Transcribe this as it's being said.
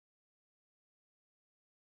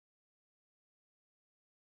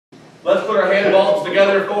Let's put our hand bulbs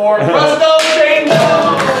together for Presto Change O!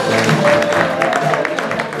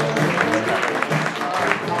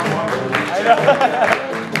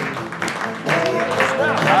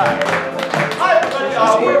 Hi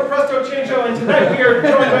everybody, we're Presto Change O, and tonight we are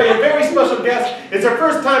joined by a very special guest. It's her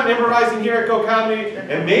first time improvising here at Go Comedy,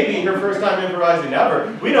 and maybe her first time improvising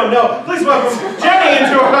ever. We don't know. Please welcome Jenny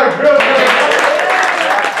into our group.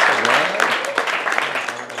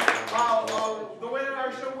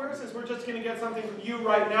 We're just going to get something from you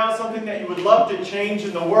right now, something that you would love to change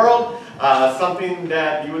in the world, something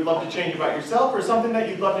that you would love to change about yourself, or something that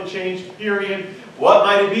you'd love to change, period. What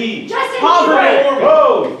might it be? Justin Bieber!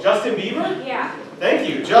 Whoa, Justin Bieber? Yeah. Thank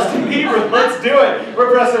you, Justin Bieber, let's do it. We're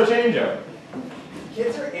Presto Change O.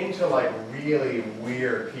 Kids are into like really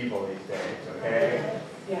weird people these days, okay?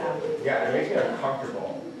 Yeah. Yeah, it makes me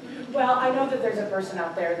uncomfortable. Well, I know that there's a person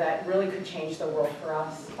out there that really could change the world for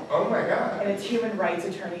us. Oh my God. And it's human rights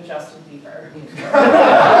attorney Justin Bieber.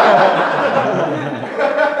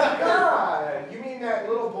 God, you mean that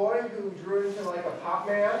little boy who drew into like a pop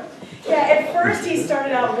man? Yeah, at first he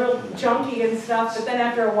started out real junky and stuff, but then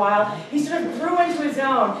after a while, he sort of grew into his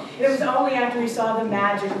own. And it was only after he saw the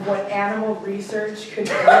magic of what animal research could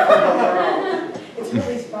do for the world. It's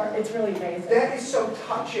really smart. It's really amazing. That is so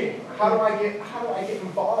touching. How do I get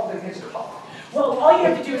involved in his cause? Well, all you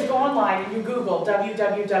have to do is go online and you Google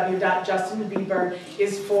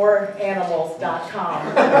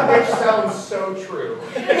www.justinbieberisforanimals.com. Which sounds so true.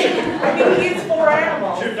 I mean, he's for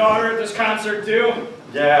animals. Is your daughter at this concert too?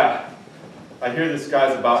 Yeah, I hear this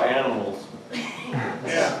guy's about animals.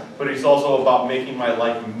 Yeah. But he's also about making my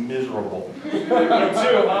life miserable. You too,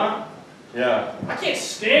 huh? Yeah, I can't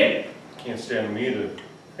stand it. can't stand him either.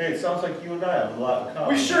 Hey, it sounds like you and I have a lot in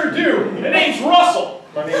common. We sure do. The name's Russell.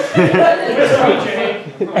 My name's Nice to meet you, Hank.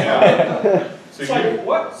 Yeah. It's like,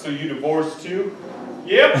 what? So you divorced too?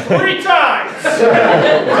 Yep, 3 times. To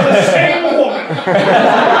the same woman.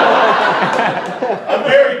 I'm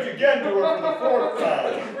married again to her for the 4th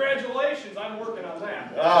time. Congratulations, I'm working on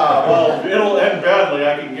that. Ah, well, it'll end badly,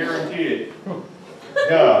 I can guarantee it.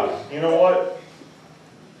 Yeah, you know what?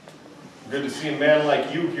 Good to see a man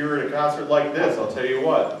like you here at a concert like this, I'll tell you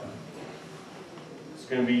what. It's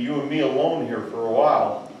going to be you and me alone here for a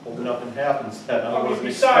while. Hope nothing happens that I wasn't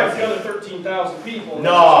Besides the expecting. other 13,000 people.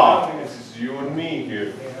 No, this is you and me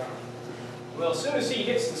here. Yeah. Well, as soon as he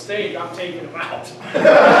hits the stage, I'm taking him out.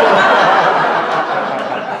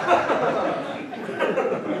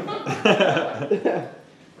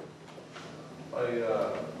 I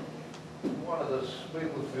wanted to speak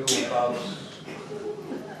with you about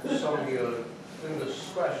some of your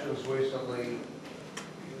indiscretions recently.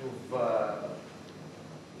 You've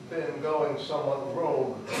been going somewhat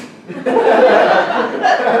rogue.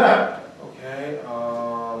 Okay,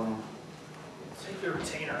 Take your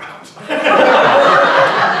retainer out.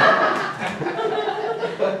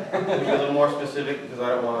 Can you be a little more specific because I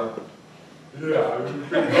don't want to. Yeah, I'm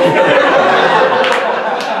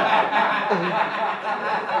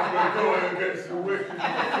going against the wishes of the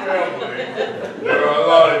family. There are a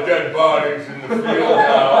lot of dead bodies in the field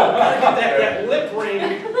now. that lip ring.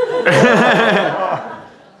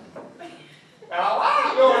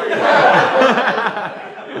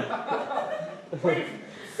 We've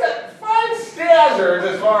set fine standards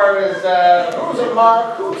as far as who's a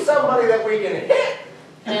mark, who's somebody that we can hit,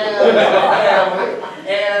 and family.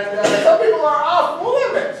 And some people are off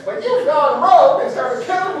limits, but you've gone rogue and started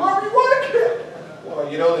killing whoever you want to kill. Well,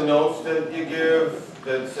 you know the notes that you give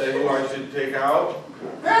that say who I should take out?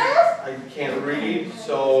 Yes? I can't read,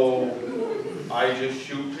 so I just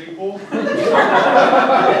shoot people.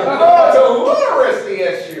 Oh, it's a literacy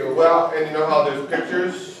issue. Well, and you know how there's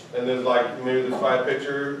pictures, and there's like, maybe there's 5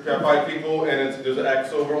 people, and there's an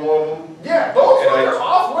X over one of them? Yeah, those And ones are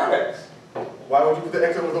off limits. Why would you put the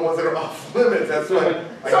X over the ones that are off limits? That's like...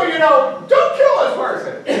 So you know, don't kill this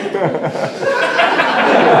person.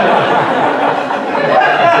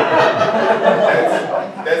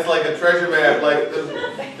 That's like a treasure map. Like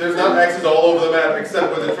there's not X's all over the map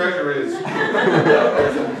except where the treasure is.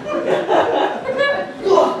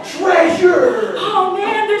 Look, treasure! Oh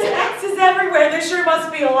man, there's X's everywhere. There sure must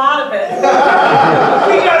be a lot of it. We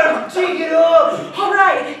gotta take it up. All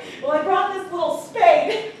right. Well, I brought this little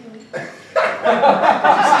spade.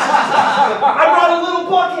 I brought a little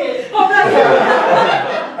bucket. All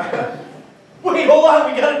right. Wait, hold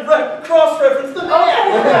on. We got to cross-reference the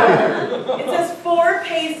map. It says 4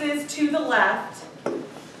 paces to the left.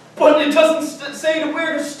 But it doesn't say to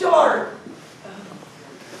where to start.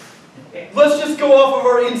 Let's just go off of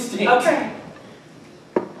our instinct. Okay.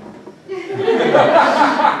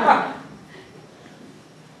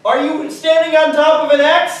 Are you standing on top of an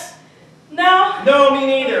X? No? No, me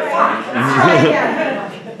neither. Okay. Fine. Let's try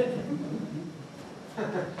again.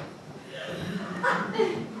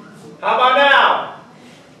 How about now?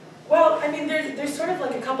 Well, I mean, there's sort of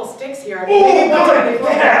like a couple sticks here. Ooh, Maybe one good. time they fall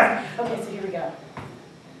Yeah. off. Okay, so here we go.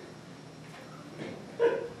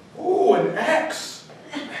 Ooh, an X.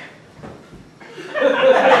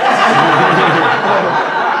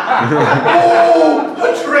 Oh,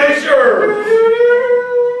 a treasure.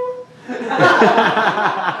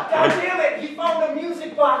 God damn it, he found a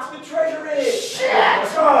music box with treasure in it. Shit.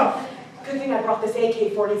 Good thing I brought this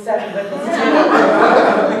AK-47 with us.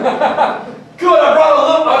 Good, I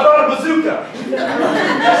brought a bazooka.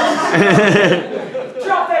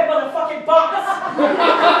 Drop that motherfucking box!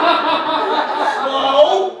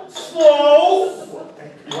 Slow.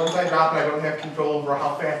 Once I drop it, I don't have control over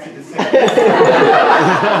how fast it descends. You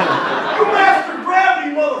mastered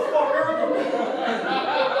gravity, motherfucker.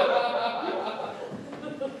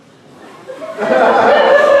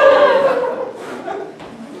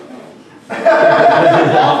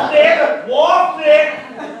 Waft it.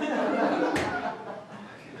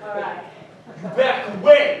 All right. Back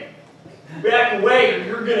away, or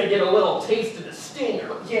you're gonna get a little taste of the stinger.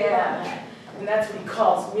 Yeah, and that's what he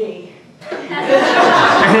calls me. Straightforward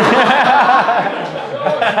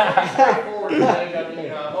thing. I mean,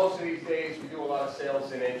 most of these days we do a lot of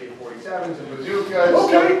sales in AK-47s and bazookas.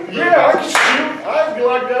 Okay, yeah, I can shoot. I feel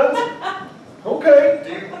like guns.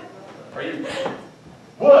 Okay. Are you?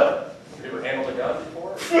 What? Have you ever handled a gun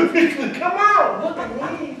before? Come on, look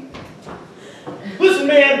at me. Listen,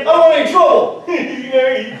 man, I don't want any trouble. You know,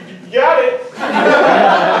 you got it.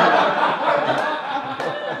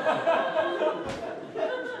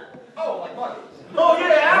 Oh, like money. Oh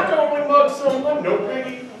yeah, I can only mug someone, no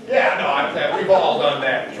biggie. Yeah, no, we've all done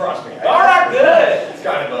that. Trust me. All right, good. It's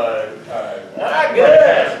kind of a. All right,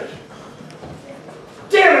 good.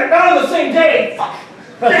 Damn it, not on the same day. Fuck.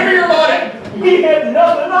 Give me your money. He had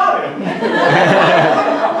nothing on him.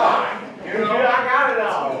 You know, Yeah, I got it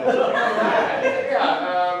all.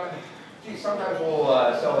 yeah. Gee, sometimes we'll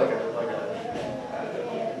sell like a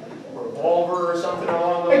revolver or something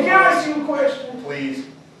along those Hey, can I lines. ask you a question? Please.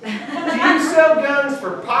 Do you sell guns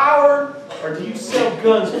for power, or do you sell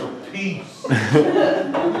guns for peace?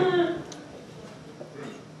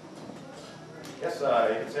 Yes, you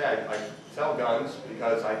can say I sell guns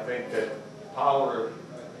because I think that power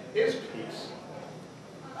is peace.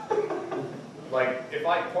 Like, if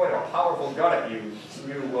I point a powerful gun at you,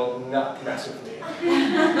 you will not mess with me.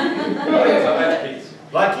 So that's peace.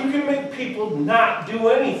 Like you can make people not do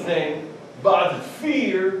anything by the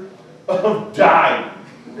fear of dying.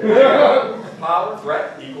 Power,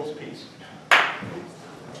 threat equals peace.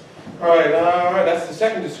 All right, that's the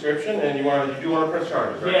second description, and you do want to press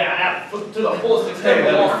charges, right? Yeah, to the fullest Hey, extent.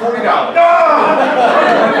 that was $40.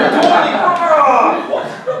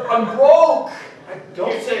 I'm broke.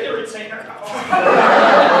 Don't say it. Say I'm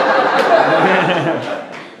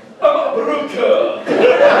a baruka.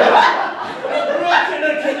 And I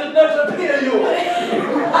cannot appear you.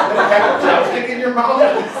 Have a chopstick in your mouth?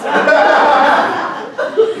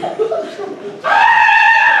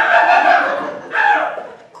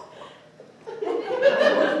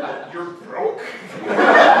 You're broke?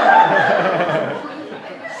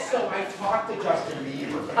 So I talked to Justin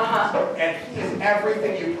Bieber, Uh-huh. and he is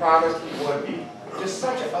everything you promised he would be. Just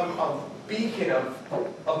such a beacon of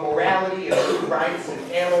morality and human rights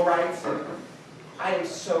and animal rights. And I am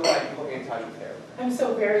so glad you put me in touch with him. I'm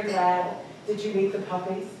so very glad. Did you meet the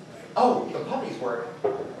puppies? Oh, the puppies were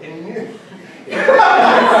in New.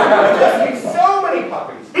 Just meet so many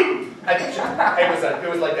puppies. It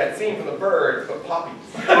was like that scene from The Birds, but puppies.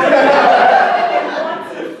 And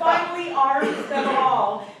once he finally arms them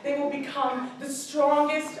all, they will become the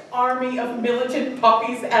strongest army of militant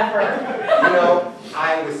puppies ever. You know,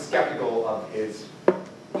 I was skeptical of his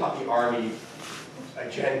puppy army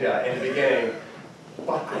agenda in the beginning,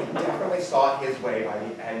 but I definitely saw his way by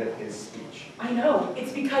the end of his speech. I know.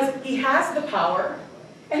 It's because he has the power,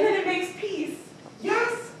 and then it makes peace.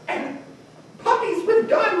 Yes, and puppies with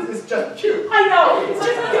guns is just cute. I know. It's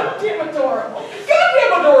just goddamn adorable.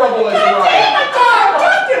 Goddamn adorable is right.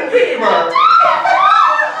 Justin Bieber.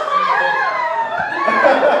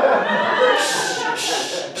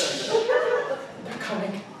 They're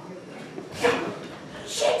coming.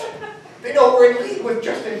 Shit. They know we're in league with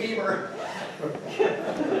Justin Bieber.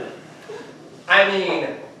 I mean,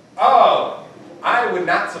 I would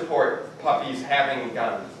not support puppies having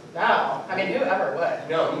guns. No. I mean, who ever would?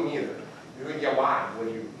 No, me neither. Yeah, why?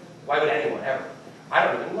 Why would anyone ever? I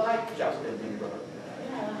don't even like Justin Bieber.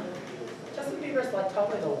 Yeah. Justin Bieber's like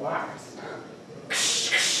totally the worst.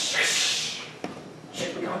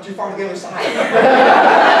 Shit, we gone too far to the other side.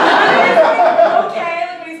 Okay,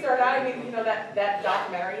 like when he started out, I mean, you know, that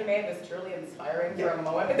documentary he made was truly inspiring for a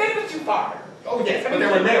moment, but then it was too far. Oh yes, but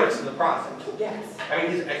there were merits in the process. Yes. I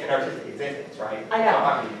mean, he's an artistic existence, right? I know.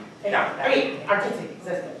 So, I mean, artistic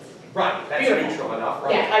existence. right, that's Beautiful. neutral enough,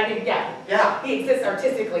 right? Yeah, I mean, yeah. Yeah. He exists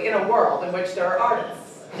artistically in a world in which there are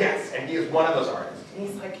artists. Yes, and he is one of those artists. And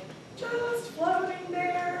he's like, just floating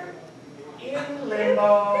there. In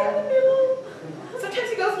limbo. In the middle. Sometimes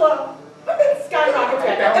he goes low, but then skyrockets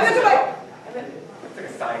back. And then goes back. And then It's like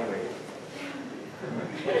a sine wave.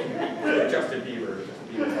 Justin Bieber.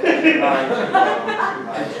 Too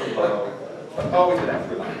high, too low. Always with that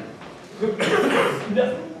through line.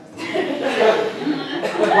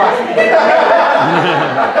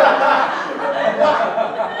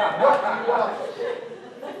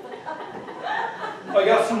 I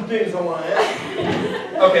got some things I want to ask.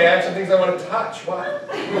 Okay, I have some things I want to touch. What?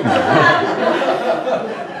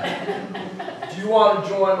 Do you want to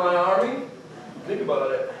join my army? Think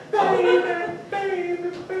about it.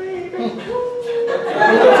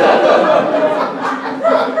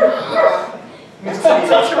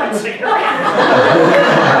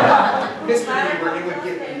 Mr. Bieber, it would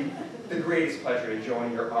give me the greatest pleasure to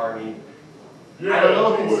join your army. Yeah, I'm a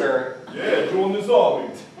little concerned. Yeah, join this army.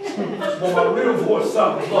 That's what my real voice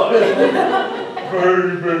sounds like.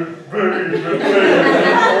 Baby, baby, baby.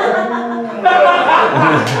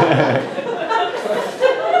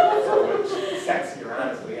 So much sexier,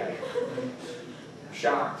 honestly. I'm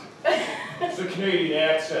shocked. It's a Canadian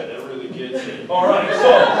accent that really gets it. All right, so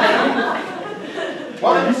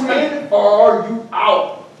What are I'm you in saying? or are you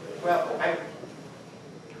out? Well, I'm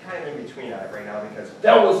kind of in between on it right now because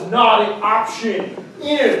That was not an option.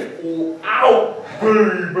 In or out.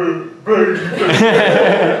 Baby, baby.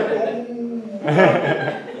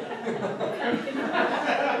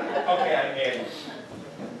 okay, I'm in.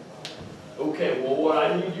 Okay, well, what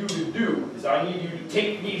I need you to do is I need you to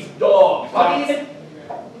take these dogs. Puppies? You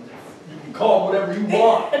can call them whatever you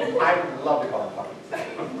want. I would love to call them puppies.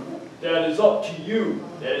 That is up to you.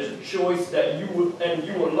 That is a choice that you and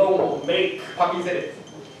you alone will make. Puppies it is.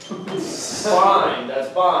 Fine, that's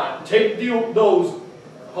fine. Take those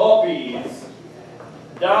puppies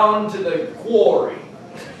down to the quarry.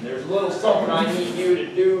 There's a little something I need you to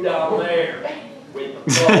do down there with the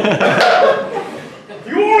puppies. If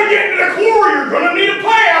you want to get into the quarry, you're going to need a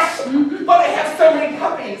pass. But I have so many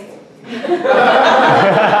puppies.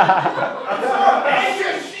 Hey,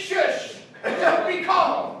 shush, shush. Just be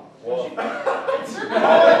calm.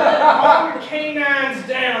 Calm your canines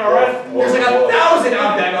down, all right? There's like 1,000 of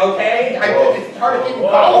them, okay? It's hard to keep them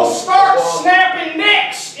I'll calm. start snapping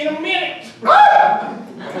necks in a minute.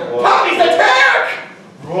 Puppies attack!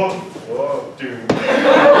 Whoa, dude.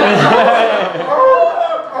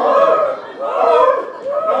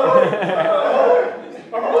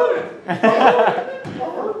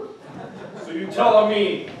 So you telling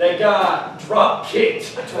me they got drop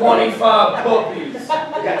kicked 25 puppies?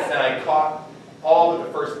 Yes, and I caught all of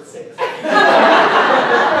the first 6.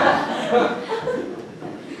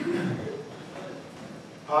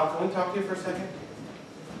 Pop, can we talk to you for a second?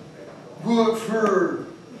 What for?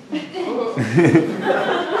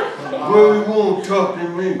 Well, you won't talk to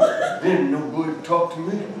me. Then nobody talk to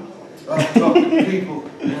me. I talk to people,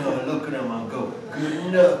 and I look at them and go, good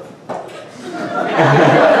enough.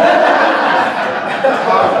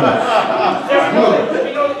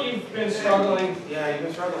 You know you've been struggling. Yeah, you've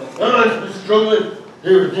been struggling. I've been struggling.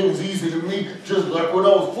 Everything's easy to me, just like when I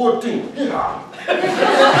was 14. Yeah.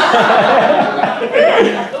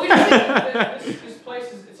 This place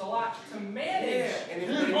it's a lot to manage.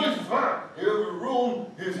 This place is fine. Every room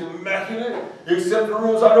is immaculate, except the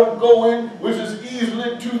rooms I don't go in, which is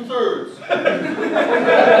easily 2/3.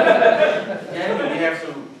 Yeah, we have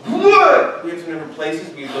some. What? We have some different places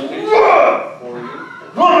we looked at What? for you.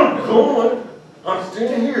 I'm going. I'm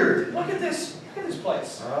staying here. Look at this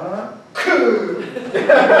place.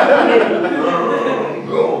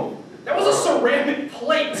 That was a ceramic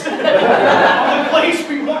plate on the place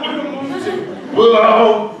we want you to move to.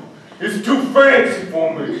 Well, it's too fancy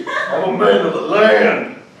for me. I'm a man of the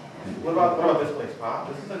land. What about this place, Pop?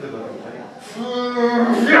 This is a good looking place.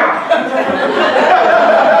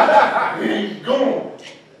 He ain't going.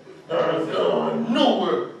 I'm going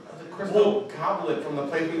nowhere. The crystal goblet from the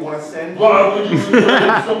place we want to send. Why would you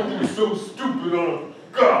invent something so stupid on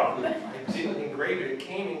a goblet? I didn't engrave it. It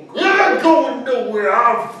came engraved. You're not going nowhere.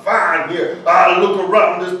 I'm fine here. I look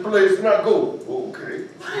around this place and I go, okay.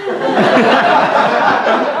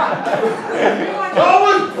 I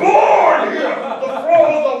was born here. The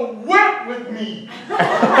floors are wet with me.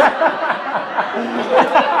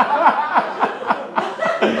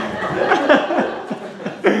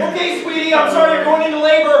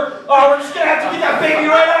 baby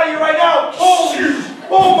right out of you right now. Holy,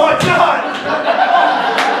 oh my God.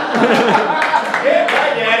 Yeah,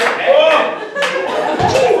 right, Daddy.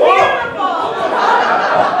 He's beautiful.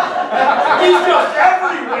 He's just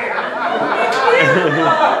everywhere.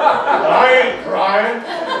 I ain't crying.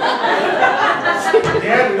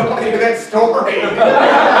 Dad, we don't hear that story.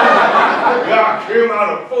 God came out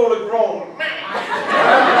of fully grown man.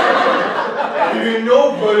 Ain't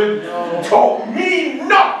nobody taught me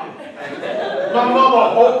nothing. My mama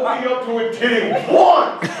hold me up to a titty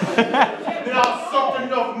once. Then I sucked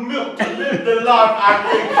enough milk to live the life I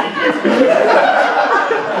think she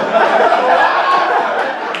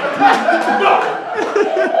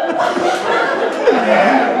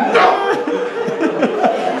No!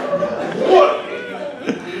 What?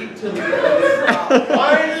 I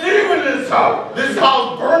ain't leaving this house. This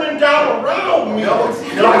house burning down around me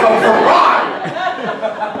like a garage.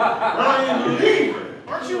 I ain't leaving.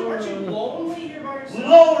 Aren't you lonely here by yourself?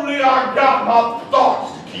 Lonely, I got my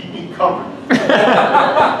thoughts to keep me company.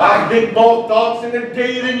 I think more thoughts in a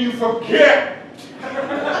day than you forget.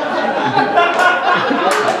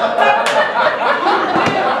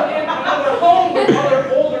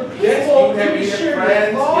 Older Yes, people. you have You your share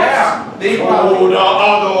friends. thoughts. Yeah, they Older,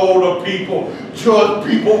 other older people, just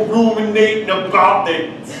people ruminating about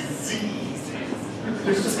their diseases.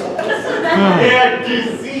 Their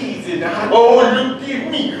diseases. Oh, look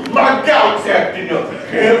at me, my gout's acting up.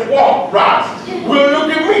 Can't walk right. Well,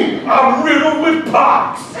 look at me, I'm riddled with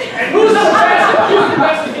pox. And who's the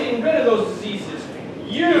best at getting rid of those diseases?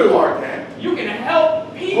 You are, Dad. You can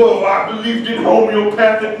help people. Well, I believed in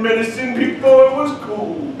homeopathic medicine before it was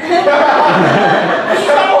cool.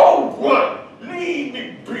 So what? Leave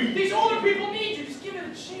me be. These older people need you. Just give it a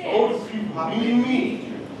chance. Older people need me.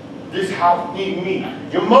 This house need me.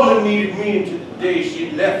 Your mother needed me until the day she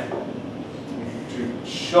left to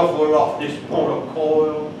shuffle off this mortal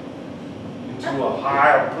coil into a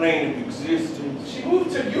higher plane of existence. She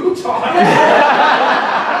moved to Utah.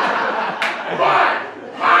 Right!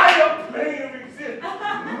 Higher plane of existence.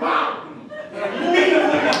 Mountain. Leave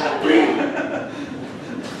me be.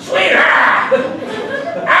 Sweetheart!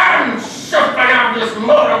 I'm shuffling off this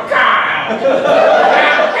mortal coil.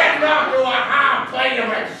 I'm getting off to a higher plane of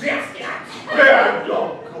existence. Where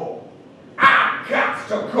don't go. I got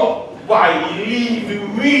to go. Why you leaving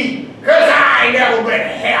me? Cause I ain't never been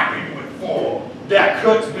happy before. That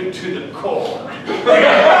cuts me to the core.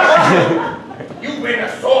 You've been a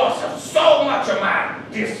source of so much of my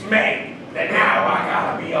dismay that now I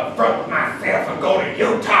gotta be upfront with myself and go to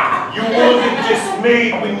Utah. You wasn't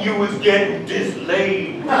dismayed when you was getting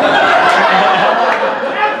dislayed.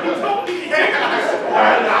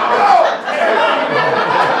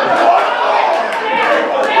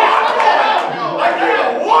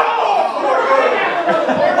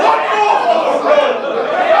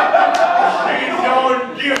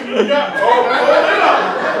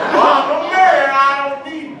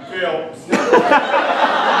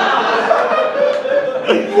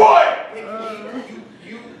 What?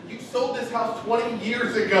 You sold this house 20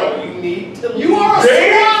 years ago. You need to leave. You are a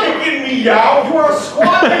They ain't squatter. kicking me out. You are a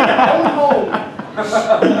squatter in your own home.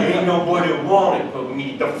 Ain't nobody want it but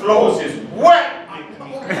me. The floors is wet.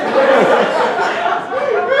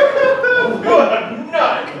 What a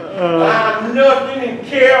nut. I'm nothing and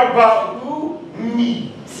care about who?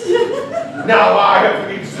 Me. Now I have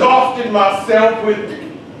exhausted myself with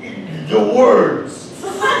the words.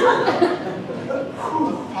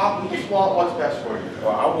 Pop, we just want what's best for you.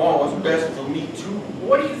 Well, I want what's best for me too.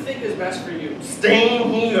 What do you think is best for you? Staying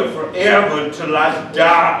here forever till I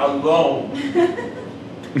die alone.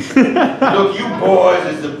 Look, you boys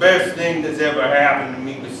is the best thing that's ever happened to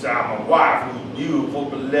me beside my wife, who's beautiful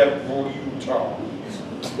but left for Utah.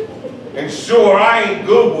 And sure, I ain't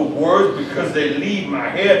good with words because they leave my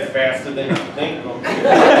head faster than I think them.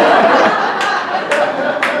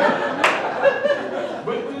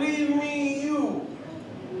 But believe me, you,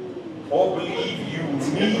 or believe you,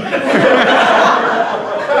 me. If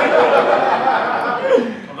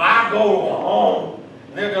I go home,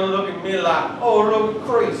 they're gonna look at me like, oh, look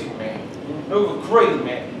crazy, man. Look crazy,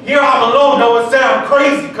 man. Here I'm alone, don't sound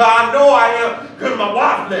crazy, cause I know I am, cause my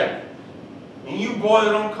wife left. And you boys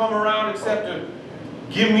don't come around except to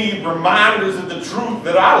give me reminders of the truth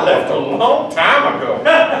that I left a long time ago.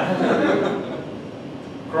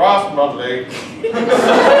 Cross my legs.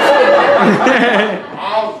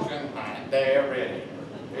 House tonight, they're ready.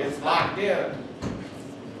 It's locked in.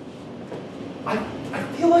 I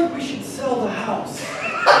feel like we should sell the house.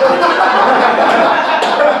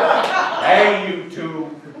 Hey, you two.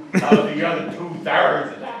 How's the other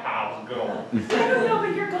 2/3 of the house going? I don't know,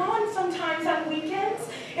 but you're gone sometimes on weekends,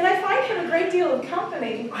 and I find him a great deal of of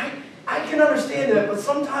company. I can understand that, but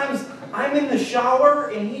sometimes I'm in the shower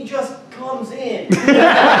and he just comes in.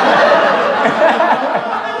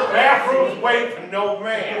 Bathrooms wait for no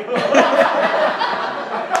man. We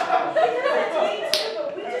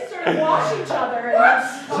just sort of wash each other and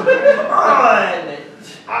Come on!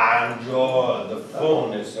 I enjoy the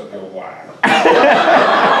fullness of your wife.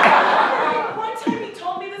 One time he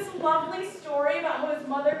told me this lovely story about how his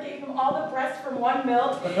mother gave him all the breast from one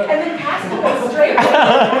milk and then passed him a straight milk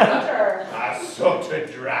after. I sucked her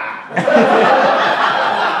dry.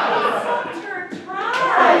 Sucked her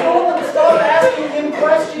I dry. told him stop asking him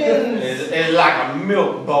questions. It's like a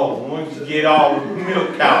milk bone. Once you get all the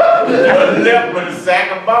milk out, you're left with a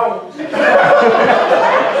sack of bones.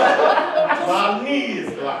 My knee is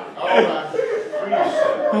like, all right,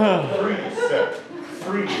 free yourself.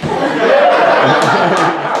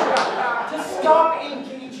 Just stop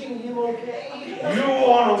engaging him, okay? You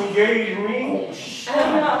want to engage me?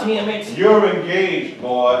 Damn it. You're engaged,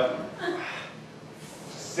 boy.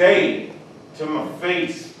 Say it to my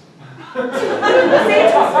face. Say it to his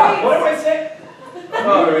face. What do I say?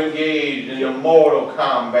 You're engaged in the Mortal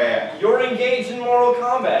Kombat. You're engaged in Mortal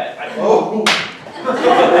Kombat. Oh.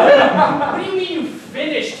 What do you mean you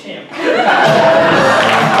finished him?